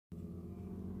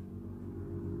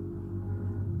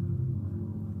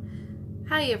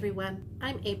Hi everyone,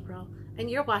 I'm April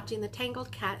and you're watching the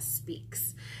Tangled Cat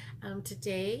Speaks.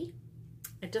 Today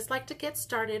I'd just like to get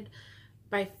started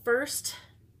by first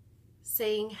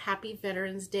saying Happy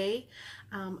Veterans Day.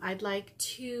 I'd like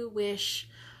to wish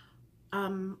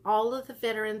all of the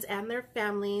veterans and their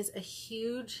families a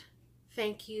huge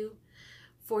thank you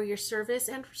for your service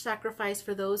and sacrifice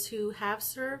for those who have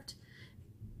served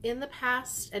in the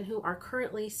past and who are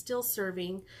currently still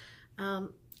serving.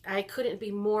 I couldn't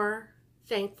be more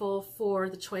thankful for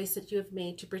the choice that you have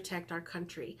made to protect our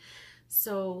country.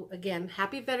 So again,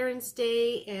 happy Veterans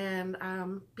Day, and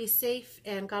be safe,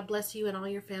 and God bless you and all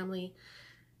your family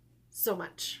so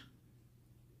much.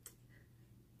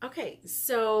 Okay,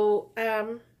 so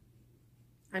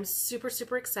I'm super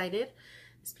excited.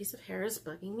 This piece of hair is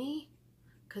bugging me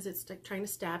because it's like trying to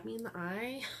stab me in the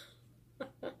eye.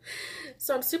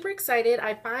 So I'm super excited.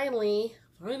 I finally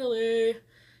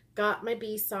got my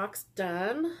bee socks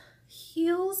done,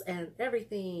 heels and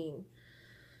everything.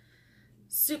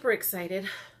 Super excited.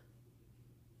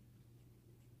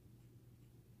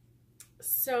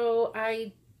 So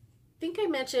I think I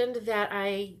mentioned that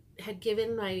I had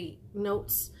given my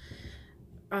notes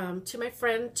to my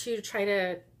friend to try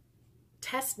to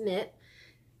test knit.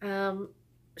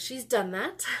 She's done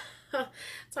that.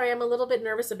 Sorry, I'm a little bit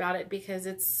nervous about it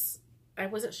because I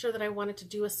wasn't sure that I wanted to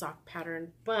do a sock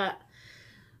pattern, but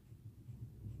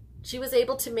she was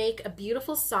able to make a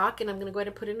beautiful sock, and I'm going to go ahead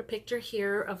and put in a picture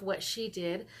here of what she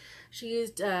did. She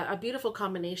used a beautiful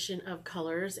combination of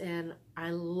colors, and I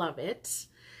love it.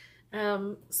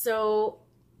 So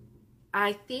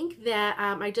I think that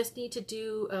I just need to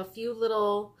do a few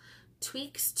little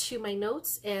tweaks to my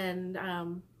notes and,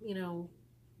 you know,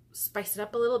 spice it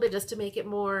up a little bit just to make it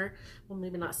more, well,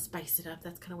 maybe not spice it up,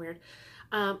 that's kind of weird.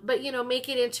 But, you know, make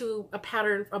it into a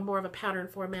pattern, more of a pattern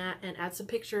format, and add some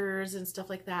pictures and stuff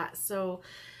like that. So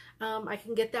I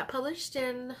can get that published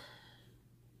and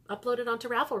upload it onto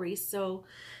Ravelry. So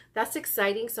that's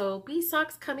exciting. So bee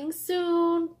socks coming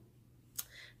soon.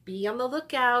 Be on the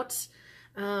lookout.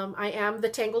 I am the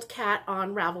Tangled Cat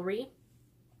on Ravelry.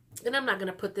 And I'm not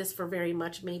going to put this for very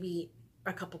much, maybe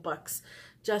a couple bucks,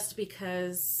 just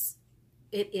because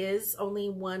it is only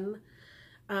one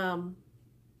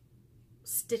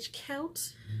stitch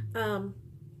count. The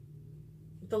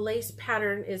lace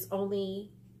pattern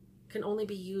can only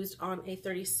be used on a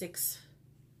 36.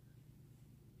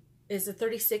 Is a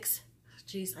 36?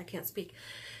 Geez, I can't speak.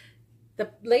 The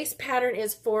lace pattern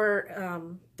is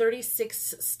for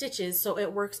 36 stitches, so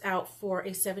it works out for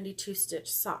a 72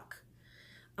 stitch sock.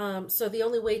 So the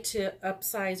only way to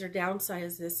upsize or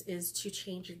downsize this is to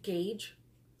change your gauge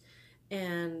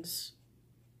and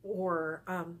or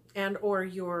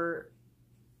your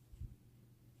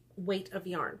weight of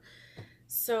yarn.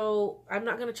 So I'm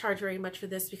not going to charge very much for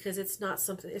this because it's not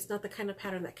the kind of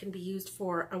pattern that can be used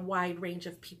for a wide range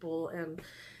of people. And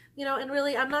you know, and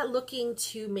really I'm not looking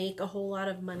to make a whole lot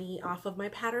of money off of my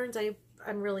patterns.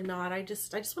 I'm really not. I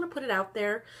just want to put it out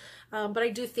there. But I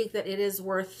do think that it is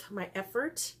worth my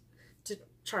effort to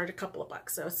charge a couple of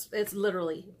bucks. So it's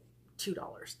literally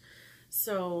 $2.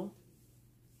 So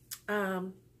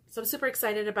I'm super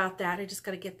excited about that. I just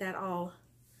got to get that all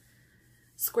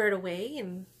squared away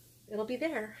and it'll be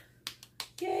there.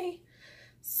 Yay.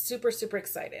 Super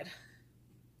excited.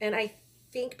 And I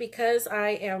think because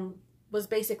I was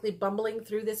basically bumbling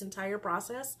through this entire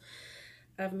process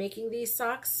of making these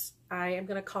socks, I am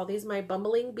going to call these my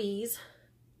Bumbling Bees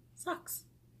socks.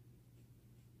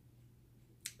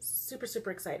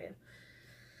 Super excited.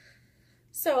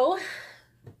 So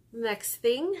next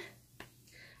thing,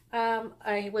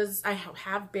 I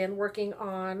have been working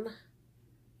on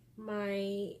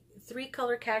my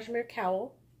 3-color cashmere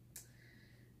cowl.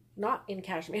 Not in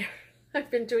cashmere.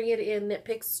 I've been doing it in Knit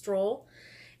Picks Stroll,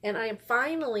 and I am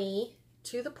finally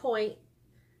to the point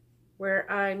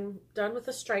where I'm done with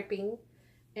the striping,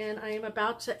 and I am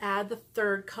about to add the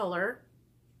 3rd color.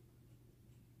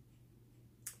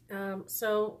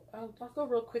 So I'll go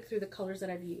real quick through the colors that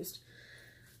I've used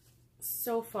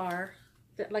so far.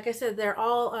 Like I said, they're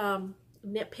all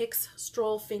Knit Picks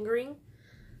Stroll fingering,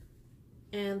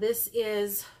 and this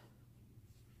is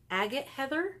Agate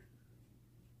Heather,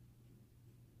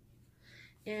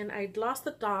 and I lost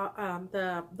the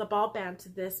ball band to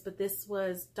this, but this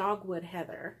was Dogwood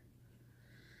Heather.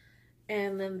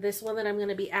 And then this one that I'm going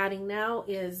to be adding now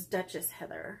is Duchess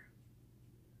Heather.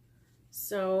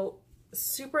 So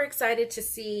super excited to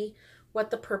see how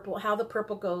the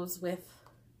purple goes with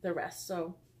the rest.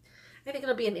 So I think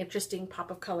it'll be an interesting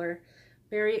pop of color.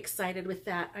 Very excited with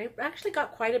that. I actually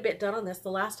got quite a bit done on this.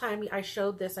 The last time I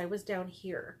showed this, I was down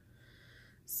here.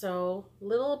 So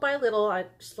little by little,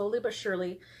 slowly but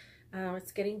surely,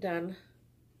 It's getting done.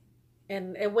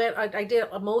 And it went, I did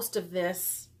most of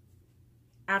this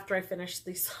after I finished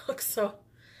these socks. So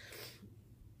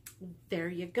there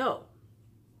you go.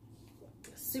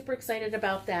 Super excited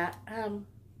about that.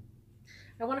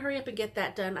 I want to hurry up and get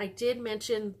that done. I did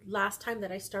mention last time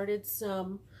that I started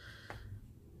some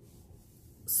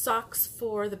socks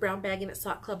for the Brown Bagging It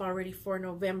Sock Club already for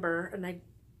November, and I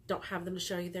don't have them to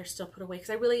show you. They're still put away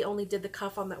because I really only did the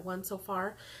cuff on that one so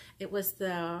far. It was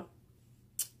the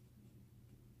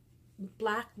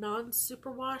black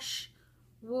non-superwash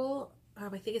wool.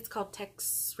 I think it's called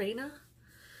Texrana.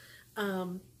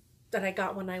 That I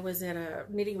got when I was at a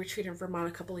knitting retreat in Vermont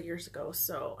a couple of years ago.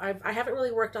 So I haven't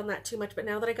really worked on that too much, but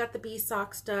now that I got the bee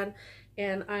socks done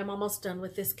and I'm almost done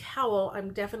with this cowl,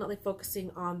 I'm definitely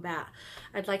focusing on that.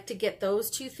 I'd like to get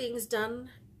those two things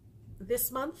done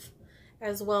this month,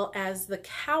 as well as the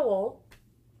cowl,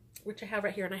 which I have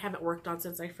right here and I haven't worked on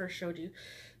since I first showed you.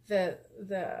 The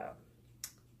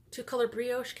two-color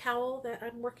brioche cowl that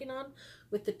I'm working on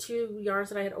with the two yarns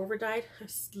that I had over dyed.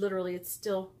 Literally, it's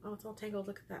still, oh, it's all tangled.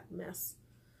 Look at that mess.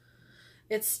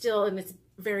 It's still in its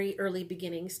very early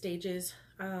beginning stages.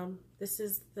 This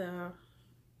is the,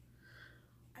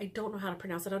 I don't know how to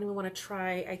pronounce it. I don't even want to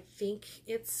try. I think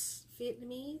it's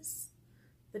Vietnamese,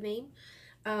 the name.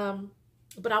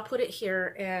 But I'll put it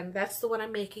here, and that's the one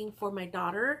I'm making for my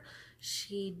daughter.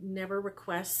 She never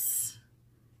requests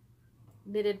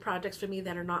knitted projects for me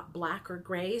that are not black or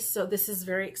gray, so this is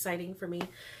very exciting for me.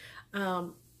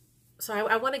 So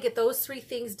I want to get those three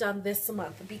things done this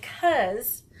month,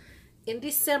 because in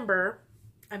December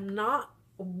I'm not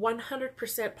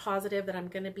 100% positive that I'm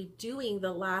going to be doing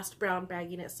the last Brown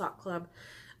Bagging It Sock Club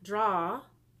draw,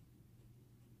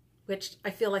 which I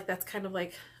feel like that's kind of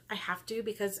like I have to,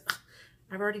 because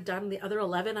I've already done the other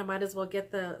 11. I might as well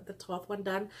get the 12th one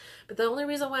done. But the only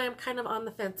reason why I'm kind of on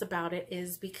the fence about it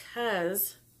is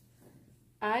because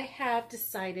I have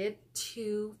decided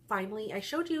to finally, I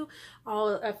showed you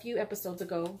a few episodes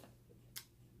ago,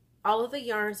 all of the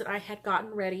yarns that I had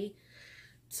gotten ready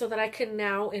so that I can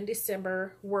now in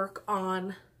December work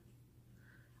on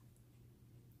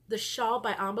the shawl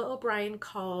by Amba O'Brien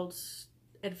called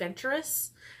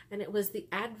Adventurous. And it was the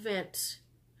Advent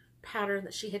pattern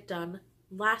that she had done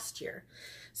last year.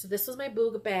 So this was my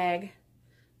booga bag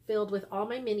filled with all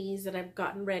my minis that I've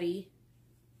gotten ready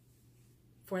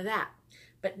for that.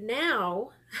 But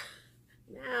now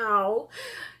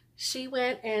she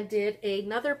went and did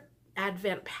another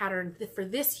Advent pattern for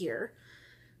this year.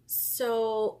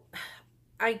 So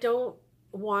I don't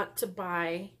want to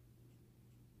buy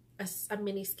a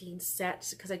mini skein set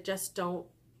because I just don't.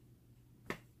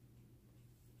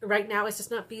 Right now, it's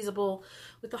just not feasible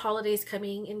with the holidays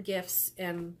coming and gifts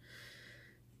and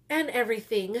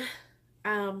everything.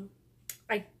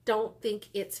 I don't think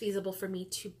it's feasible for me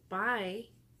to buy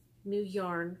new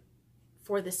yarn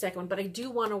for the second one, but I do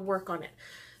want to work on it.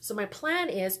 So my plan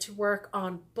is to work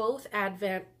on both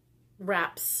Advent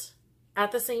wraps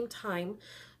at the same time.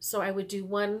 So I would do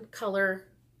one color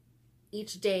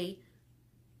each day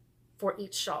for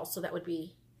each shawl. So that would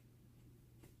be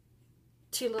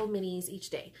 2 little minis each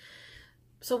day.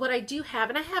 So what I do have,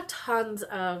 and I have tons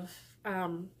of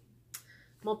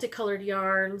multicolored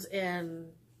yarns and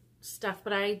stuff,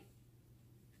 but I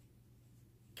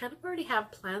kind of already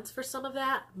have plans for some of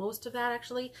that, most of that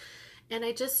actually, and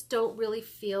I just don't really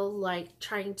feel like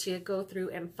trying to go through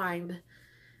and find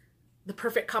the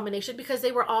perfect combination, because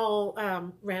they were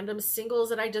all random singles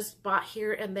that I just bought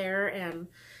here and there, and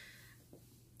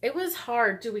it was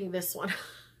hard doing this one.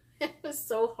 It was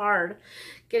so hard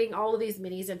getting all of these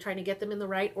minis and trying to get them in the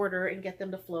right order and get them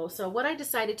to flow. So what I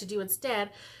decided to do instead,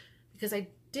 because I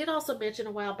did also mention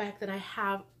a while back that I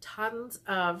have tons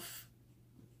of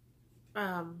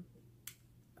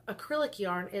acrylic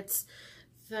yarn. It's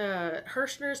the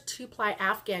Hirschner's 2-ply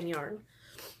Afghan yarn.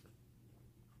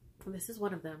 And this is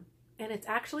one of them. And it's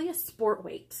actually a sport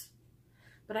weight.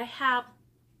 But I have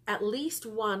at least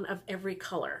one of every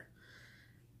color,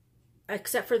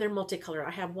 except for their multicolor.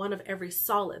 I have one of every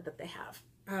solid that they have.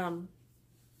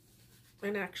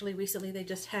 And actually recently they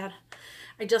just had,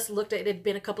 I just looked at it, had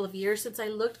been a couple of years since I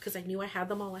looked, because I knew I had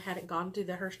them all. I hadn't gone to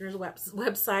the Hirschner's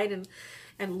website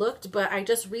and looked, but I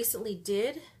just recently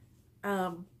did,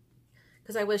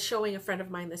 because I was showing a friend of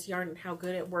mine this yarn and how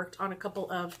good it worked on a couple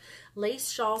of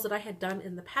lace shawls that I had done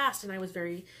in the past, and I was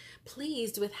very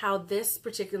pleased with how this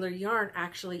particular yarn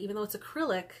actually, even though it's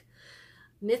acrylic,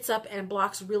 knits up and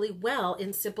blocks really well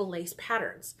in simple lace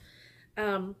patterns.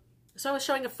 So I was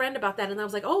showing a friend about that, and I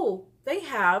was like, oh, they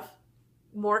have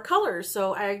more colors.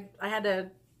 So I had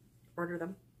to order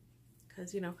them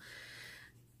because, you know,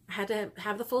 I had to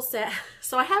have the full set.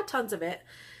 So I have tons of it.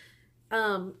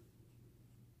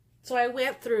 So I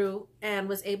went through and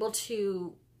was able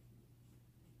to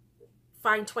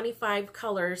find 25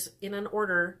 colors in an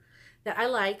order that I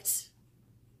liked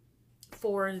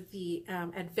for the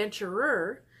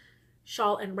Adventurer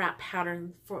shawl and wrap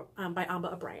pattern for by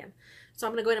Amba O'Brien. So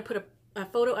I'm going to go ahead and put a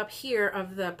photo up here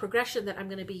of the progression that I'm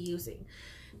going to be using.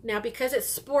 Now, because it's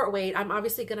sport weight, I'm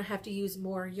obviously going to have to use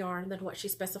more yarn than what she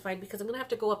specified, because I'm going to have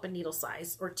to go up a needle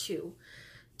size or two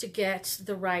to get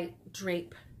the right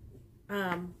drape.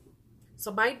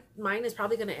 So mine is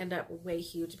probably going to end up way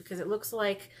huge, because it looks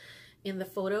like in the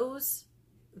photos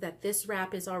that this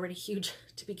wrap is already huge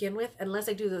to begin with, unless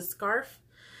I do the scarf.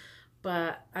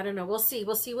 But I don't know. We'll see.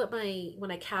 We'll see what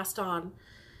when I cast on,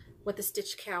 what the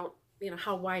stitch count, you know,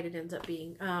 how wide it ends up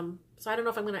being. So I don't know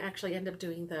if I'm going to actually end up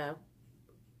doing the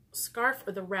scarf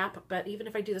or the wrap, but even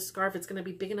if I do the scarf, it's going to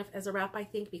be big enough as a wrap, I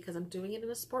think, because I'm doing it in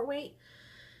a sport weight.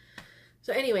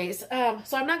 So anyways,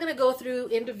 so I'm not going to go through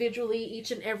individually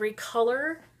each and every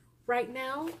color right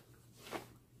now.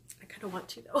 I kind of want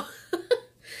to, though.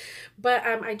 But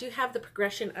I do have the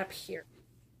progression up here.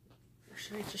 Or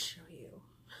should I just show you?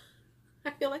 I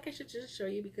feel like I should just show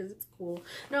you because it's cool.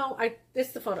 No,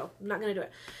 it's the photo. I'm not going to do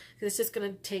it because it's just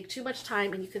going to take too much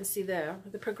time, and you can see the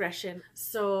progression.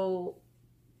 So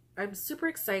I'm super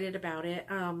excited about it.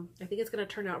 I think it's going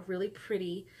to turn out really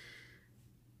pretty.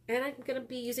 And I'm going to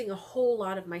be using a whole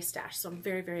lot of my stash. So I'm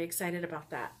very, very excited about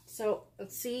that. So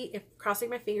let's see, if crossing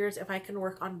my fingers, if I can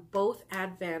work on both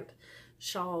Advent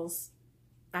shawls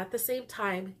at the same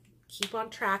time. Keep on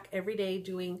track every day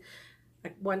doing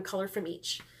like one color from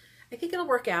each. I think it'll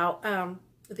work out.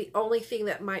 The only thing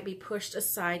that might be pushed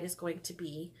aside is going to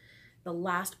be the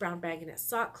last Brown Baguette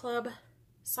Sock Club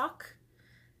sock,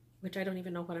 which I don't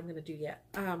even know what I'm going to do yet.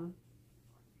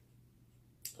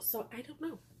 So I don't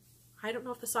know. I don't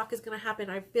know if the sock is going to happen.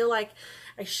 I feel like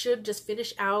I should just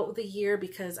finish out the year,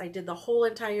 because I did the whole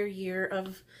entire year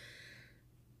of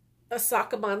a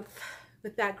sock a month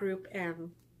with that group,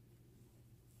 and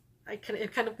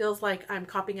it kind of feels like I'm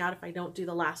copping out if I don't do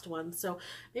the last one. So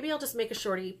maybe I'll just make a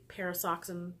shorty pair of socks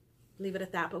and leave it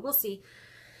at that, but we'll see.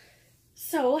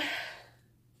 So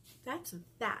that's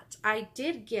that. I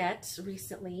did get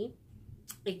recently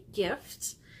a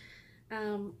gift.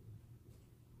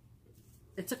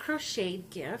 It's a crocheted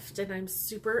gift, and I'm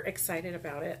super excited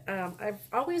about it. I've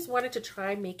always wanted to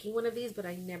try making one of these, but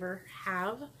I never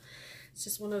have. It's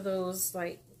just one of those,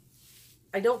 like,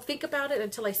 I don't think about it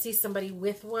until I see somebody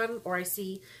with one, or I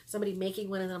see somebody making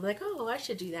one, and then I'm like, oh, I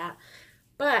should do that.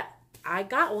 But I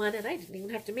got one, and I didn't even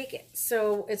have to make it.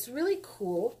 So it's really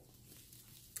cool.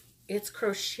 It's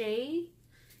crochet.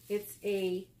 It's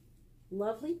a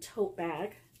lovely tote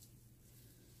bag.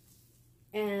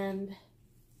 And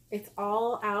it's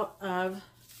all out of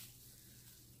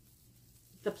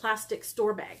the plastic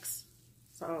store bags.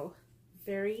 So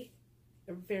very,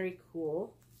 very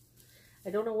cool. I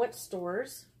don't know what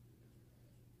stores,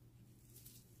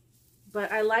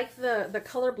 but I like the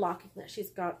color blocking that she's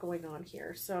got going on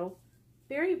here. So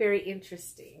very, very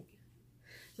interesting.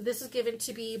 So this is given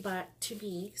to me,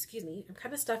 excuse me, I'm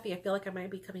kind of stuffy. I feel like I might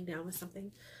be coming down with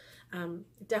something.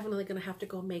 Definitely going to have to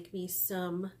go make me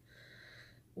some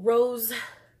rose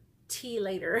tea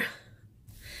later.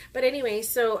 But anyway,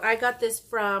 so I got this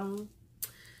from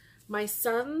my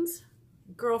son's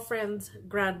girlfriend's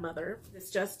grandmother.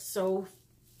 It's just so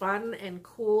fun and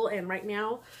cool, and right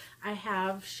now I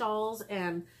have shawls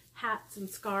and hats and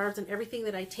scarves and everything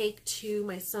that I take to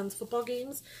my son's football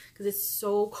games because it's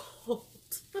so cold.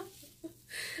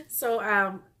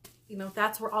 So you know,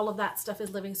 that's where all of that stuff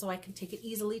is living, so I can take it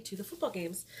easily to the football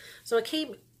games. So it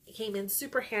came in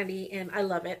super handy, and I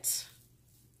love it.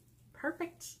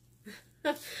 Perfect.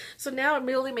 So now it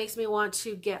really makes me want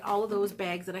to get all of those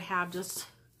bags that I have just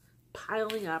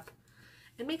piling up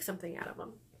and make something out of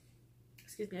them.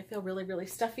 Excuse me, I feel really, really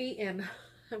stuffy, and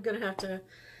I'm gonna have to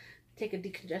take a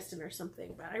decongestant or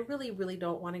something, but I really, really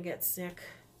don't want to get sick.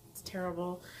 It's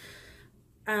terrible.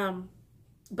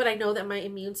 But I know that my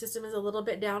immune system is a little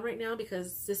bit down right now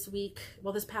because this week,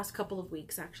 well, this past couple of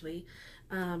weeks actually,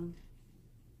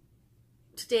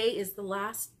 today is the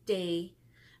last day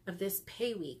of this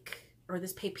pay week, or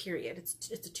this pay period. It's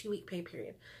a 2-week pay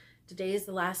period. Today is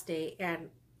the last day, and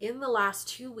in the last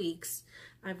 2 weeks,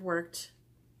 I've worked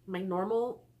my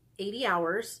normal 80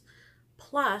 hours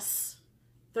plus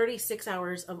 36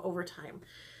 hours of overtime.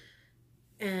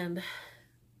 And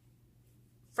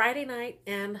Friday night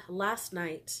and last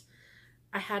night,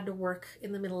 I had to work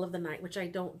in the middle of the night, which I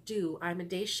don't do. I'm a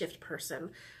day shift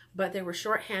person, but they were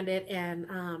shorthanded, and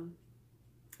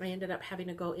I ended up having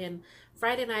to go in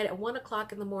Friday night at 1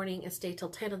 o'clock in the morning and stay till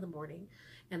 10 in the morning.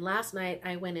 And last night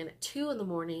I went in at 2 in the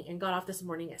morning and got off this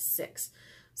morning at 6.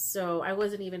 So I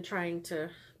wasn't even trying to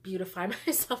beautify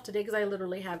myself today because I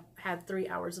literally have had 3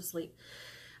 hours of sleep.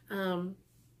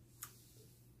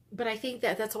 But I think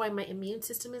that that's why my immune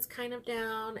system is kind of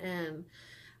down, and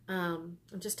I'm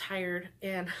just tired.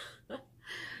 And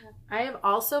I have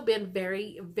also been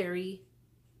very, very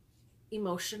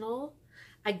emotional.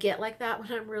 I get like that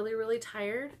when I'm really, really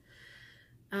tired.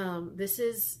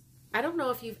 I don't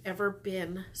know if you've ever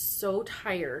been so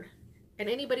tired, and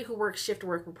anybody who works shift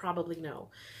work will probably know,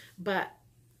 but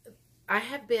I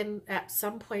have been at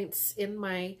some points in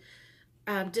my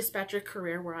dispatcher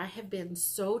career where I have been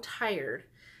so tired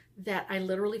that I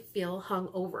literally feel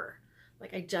hungover.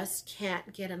 Like I just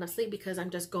can't get enough sleep because I'm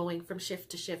just going from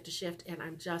shift to shift to shift and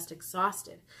I'm just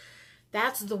exhausted.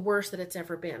 That's the worst that it's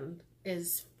ever been,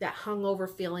 is that hungover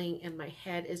feeling, and my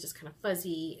head is just kind of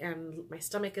fuzzy and my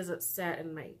stomach is upset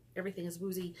and everything is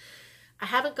woozy. I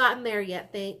haven't gotten there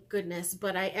yet, thank goodness,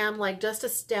 but I am like just a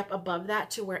step above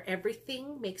that to where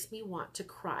everything makes me want to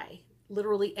cry.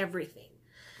 Literally everything.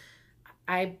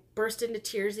 I burst into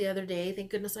tears the other day.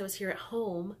 Thank goodness I was here at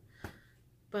home,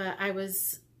 but I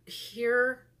was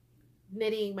here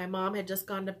knitting. My mom had just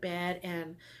gone to bed,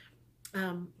 and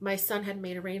my son had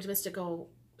made arrangements to go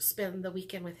spend the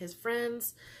weekend with his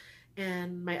friends,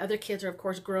 and my other kids are of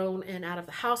course grown and out of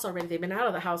the house already. They've been out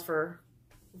of the house for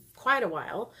quite a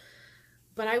while,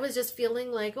 but I was just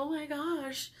feeling like, oh my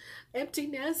gosh, empty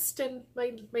nest, and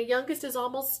my youngest is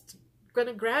almost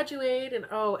gonna graduate, and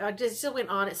oh, I just still went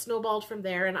on. It snowballed from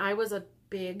there, and I was a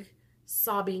big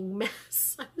sobbing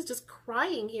mess. I was just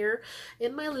crying here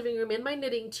in my living room in my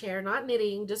knitting chair, not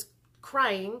knitting, just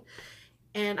crying.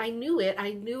 And I knew it.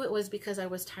 I knew it was because I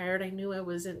was tired. I knew I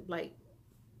wasn't like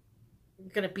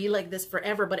gonna be like this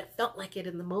forever, but it felt like it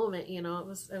in the moment, you know.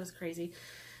 It was crazy.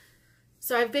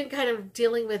 So I've been kind of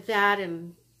dealing with that,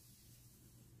 and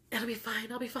it'll be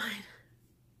fine. I'll be fine.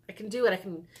 I can do it. I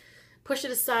can push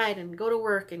it aside and go to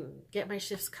work and get my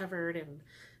shifts covered and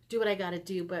do what I got to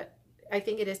do. But I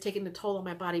think it has taken a toll on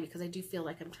my body because I do feel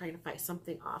like I'm trying to fight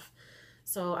something off.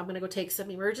 So I'm going to go take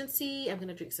some emergency. I'm going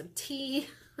to drink some tea.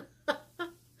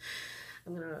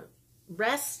 I'm going to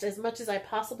rest as much as I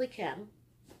possibly can.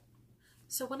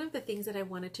 So one of the things that I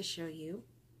wanted to show you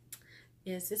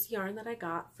is this yarn that I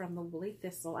got from the Woolly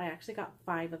Thistle. I actually got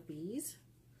 5 of these.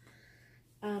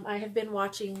 I have been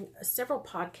watching several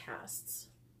podcasts,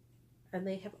 and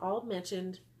they have all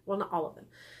mentioned, well, not all of them.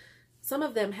 Some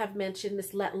of them have mentioned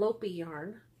this Let Lopi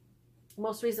yarn.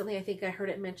 Most recently, I think I heard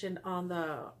it mentioned on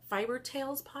the Fiber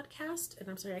Tales podcast, and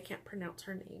I'm sorry, I can't pronounce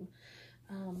her name.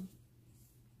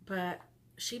 But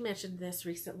she mentioned this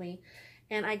recently,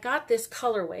 and I got this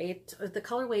colorway. The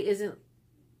colorway isn't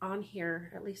on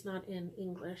here, at least not in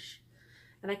English,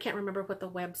 and I can't remember what the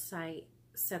website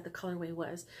said the colorway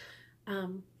was.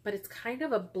 But it's kind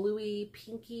of a bluey,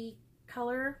 pinky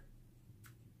color.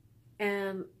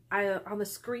 And on the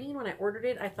screen when I ordered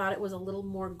it, I thought it was a little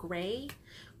more gray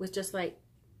with just like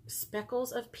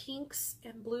speckles of pinks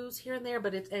and blues here and there,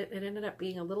 but it ended up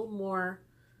being a little more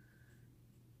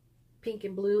pink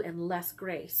and blue and less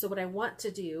gray. So what I want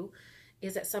to do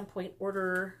is at some point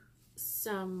order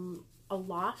some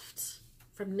Aloft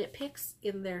from Knit Picks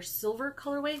in their silver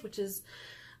colorway, which is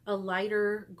a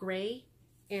lighter gray,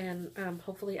 and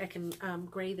hopefully I can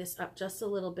gray this up just a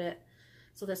little bit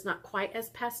so that's not quite as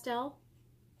pastel,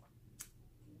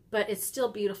 but it's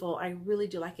still beautiful. I really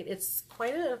do like it. It's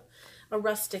quite a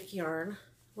rustic yarn,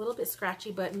 a little bit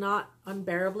scratchy, but not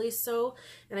unbearably so.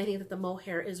 And I think that the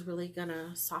mohair is really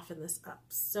gonna soften this up.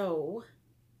 So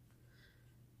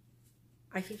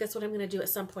I think that's what I'm gonna do at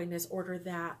some point, is order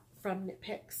that from Knit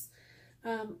Picks.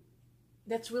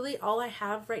 That's really all I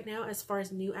have right now as far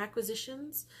as new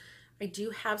acquisitions. I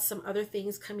do have some other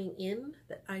things coming in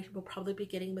that I will probably be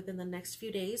getting within the next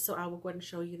few days, so I will go ahead and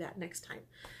show you that next time.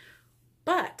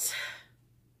 But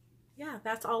yeah,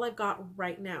 that's all I've got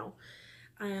right now.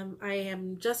 I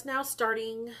am just now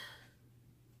starting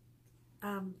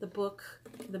the book,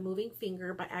 The Moving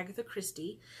Finger by Agatha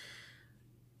Christie.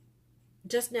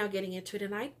 Just now getting into it,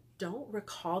 and I don't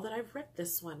recall that I've read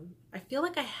this one. I feel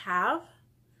like I have,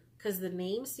 because the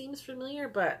name seems familiar,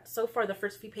 but so far the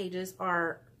first few pages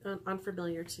are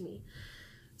unfamiliar to me.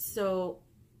 So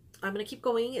I'm gonna keep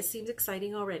going. It seems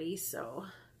exciting already, so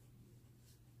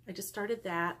I just started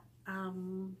that.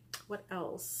 What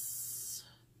else?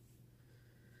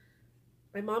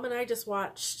 My mom and I just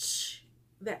watched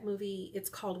that movie. It's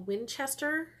called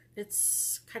Winchester.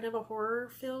 It's kind of a horror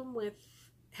film with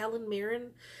Helen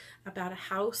Mirren about a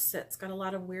house that's got a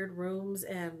lot of weird rooms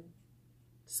and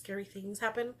scary things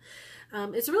happen.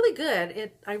 It's really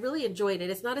good. I really enjoyed it.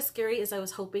 It's not as scary as I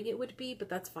was hoping it would be, but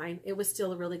that's fine. It was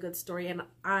still a really good story, and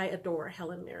I adore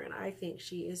Helen Mirren. I think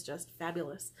she is just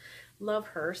fabulous. Love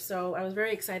her. So I was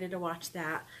very excited to watch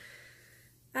that.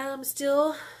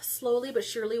 Still slowly but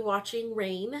surely watching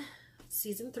Reign,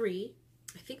 season 3.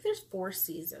 I think there's 4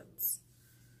 seasons.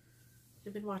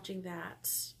 I've been watching that.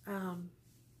 Haven't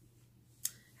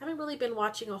really been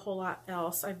watching a whole lot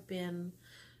else. I've been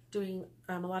doing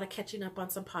a lot of catching up on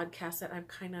some podcasts that I've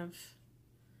kind of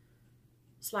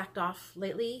slacked off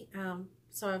lately.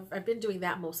 So I've been doing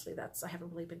that mostly. I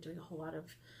haven't really been doing a whole lot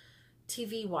of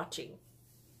TV watching.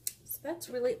 So that's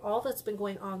really all that's been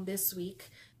going on this week.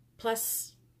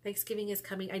 Plus, Thanksgiving is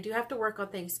coming. I do have to work on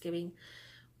Thanksgiving,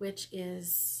 which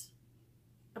is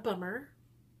a bummer.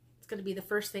 It's going to be the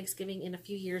first Thanksgiving in a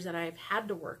few years that I've had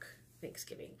to work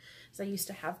Thanksgiving. So I used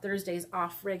to have Thursdays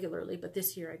off regularly, but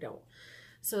this year I don't.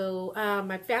 So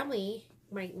my family,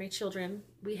 my children,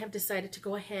 we have decided to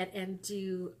go ahead and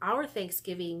do our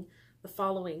Thanksgiving the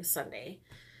following Sunday.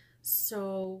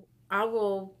 So I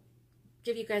will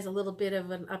give you guys a little bit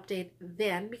of an update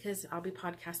then, because I'll be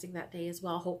podcasting that day as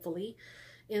well, hopefully,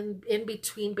 in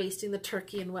between basting the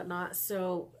turkey and whatnot.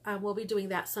 So we'll be doing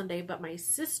that Sunday, but my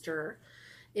sister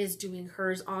is doing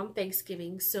hers on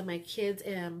Thanksgiving. So my kids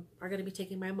are going to be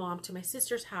taking my mom to my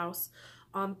sister's house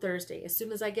on Thursday. As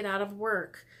soon as I get out of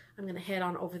work, I'm going to head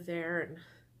on over there and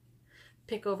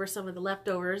pick over some of the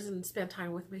leftovers and spend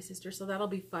time with my sister. So that'll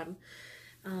be fun.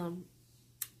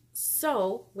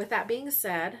 So with that being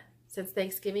said, since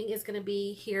Thanksgiving is going to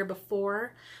be here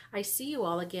before I see you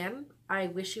all again, I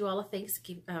wish you all a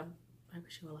Thanksgiving.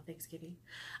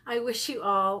 I wish you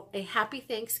all a happy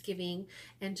Thanksgiving,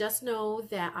 and just know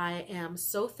that I am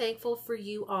so thankful for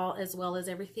you all, as well as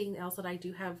everything else that I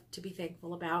do have to be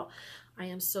thankful about. I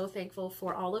am so thankful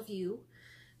for all of you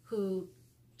who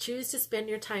choose to spend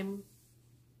your time,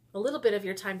 a little bit of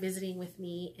your time, visiting with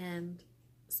me and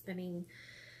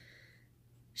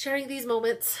sharing these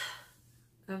moments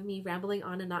of me rambling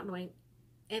on and not knowing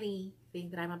anything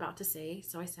that I'm about to say,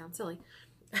 so I sound silly.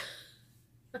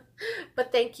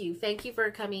 But thank you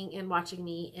for coming and watching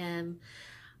me, and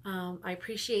I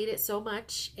appreciate it so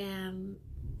much, and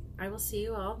I will see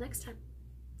you all next time.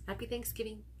 Happy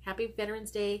Thanksgiving, happy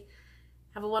Veterans Day,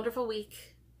 have a wonderful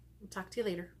week. I'll talk to you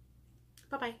later.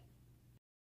 Bye-bye.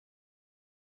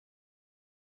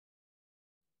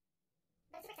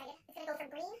 I'm super excited. It's going to go from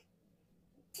green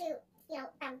to,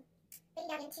 fading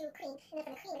down into cream, and then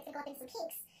from the cream it's going to go up into some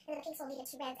pinks, and then the pinks will lead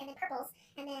into reds, and then purples,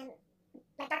 and then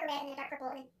like darker red, and then dark purple,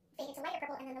 and then fade into lighter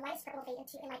purple, and then the lightest purple will fade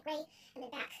into a light gray, and then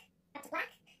back up to black.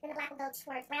 Then the black will go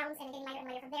towards browns, and then getting lighter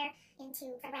and lighter from there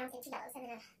from browns into yellows, and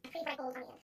then a pretty bright gold on the end.